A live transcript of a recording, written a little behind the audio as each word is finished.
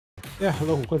Yeah,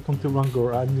 hello, welcome to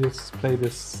Rungore. I just play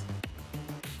this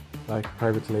like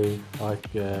privately, like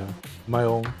my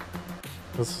own.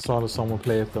 Just saw someone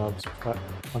play it, so I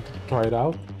wanted to try it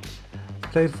out.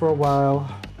 Played for a while,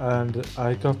 and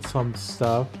I got some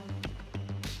stuff,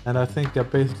 and I think I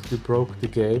basically broke the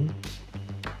game.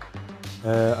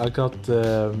 I got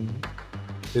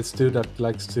this dude that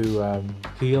likes to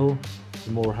heal.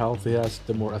 The more health he has,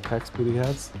 the more attack speed he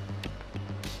has.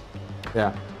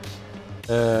 Yeah.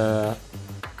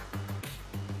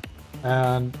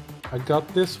 And I got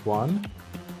this one,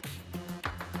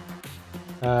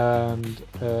 and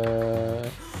yeah,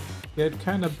 it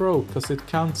kind of broke because it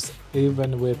counts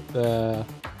even with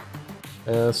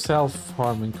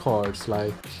self-harming cards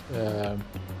like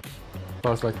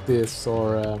this,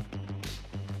 or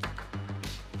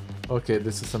okay,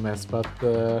 this is a mess, but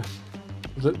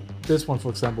this one, for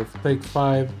example, take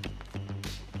 5.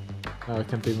 I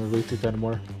can't even read it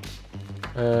anymore.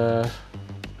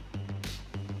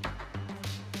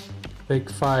 Take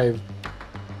 5,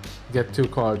 get 2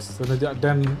 cards. And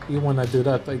then even when I do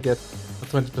that, I get a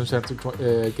 20%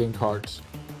 to gain cards.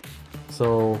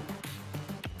 So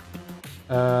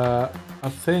I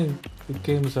think the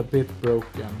game is a bit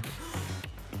broken.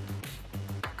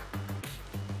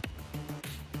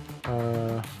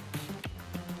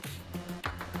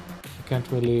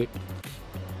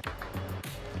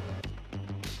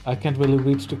 I can't really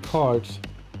reach the cards.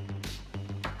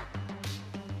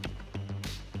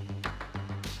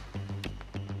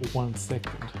 For 1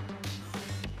 second.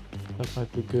 That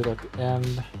might be good at the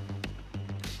end.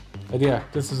 But yeah,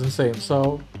 this is insane.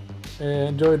 So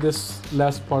enjoy this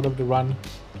last part of the run.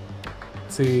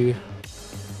 See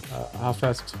how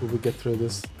fast will we get through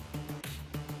this.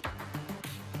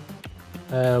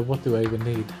 What do I even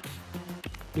need?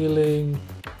 Healing.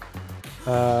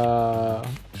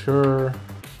 Sure.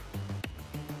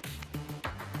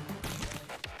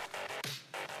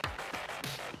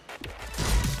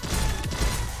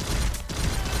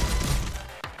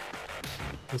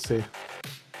 Let's see.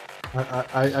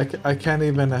 I can't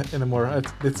even anymore.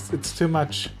 It's too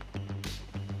much.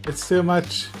 It's too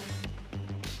much.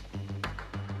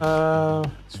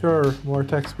 Sure, more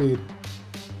attack speed.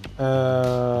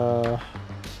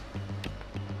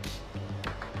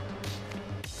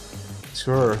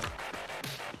 Sure.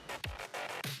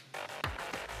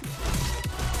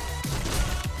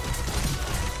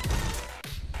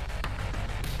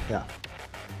 Yeah.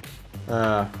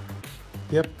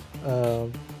 Yep.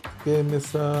 Game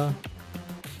is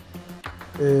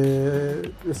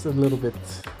it's a little bit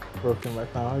broken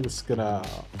right now. I'm just gonna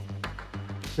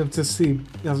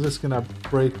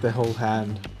break the whole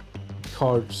hand.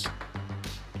 Cards.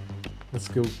 Let's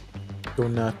go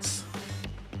nuts.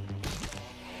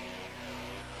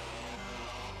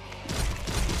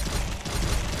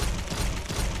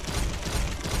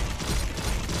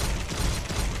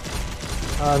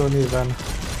 I don't even.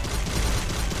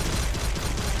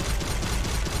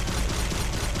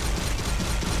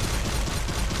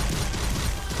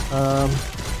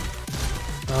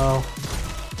 No.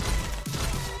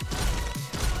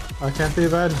 I can't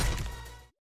even.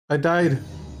 I died.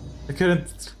 I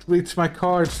couldn't reach my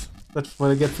cards. That's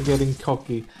what I get for getting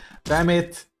cocky. Damn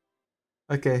it.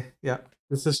 Okay, yeah.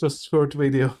 This is just a short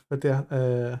video, but yeah,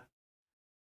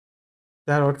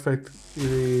 that artifact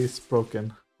is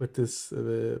broken with this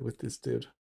dude.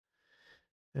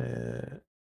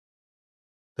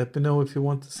 Let me know if you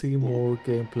want to see more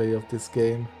gameplay of this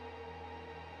game.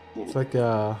 It's like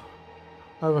I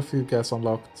have a few guys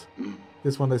unlocked.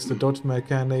 This one is the dodge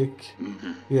mechanic.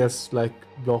 He has like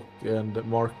block and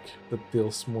mark that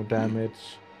deals more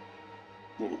damage.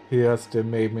 He has the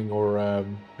maiming or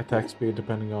attack speed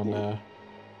depending on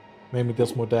maiming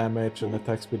does more damage and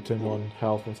attack speed depending on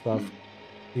health and stuff.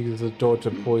 He uses dodge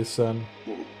and poison.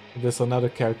 And there's another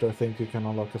character I think you can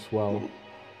unlock as well.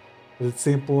 It's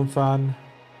simple and fun.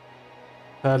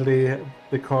 Sadly,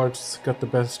 the cards got the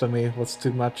best of me. It was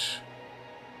too much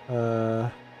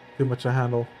to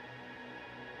handle.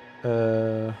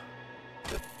 So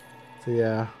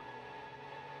yeah,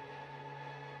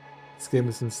 this game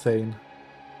is insane.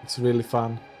 It's really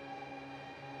fun.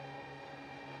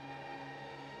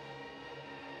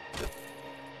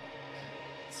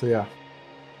 So yeah,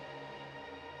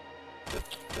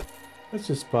 let's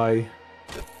just buy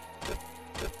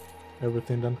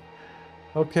everything then.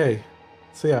 Okay,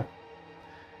 so yeah,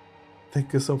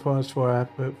 thank you so much for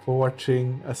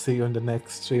watching. I'll see you in the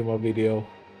next stream or video.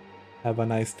 Have a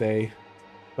nice day.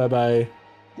 Bye bye.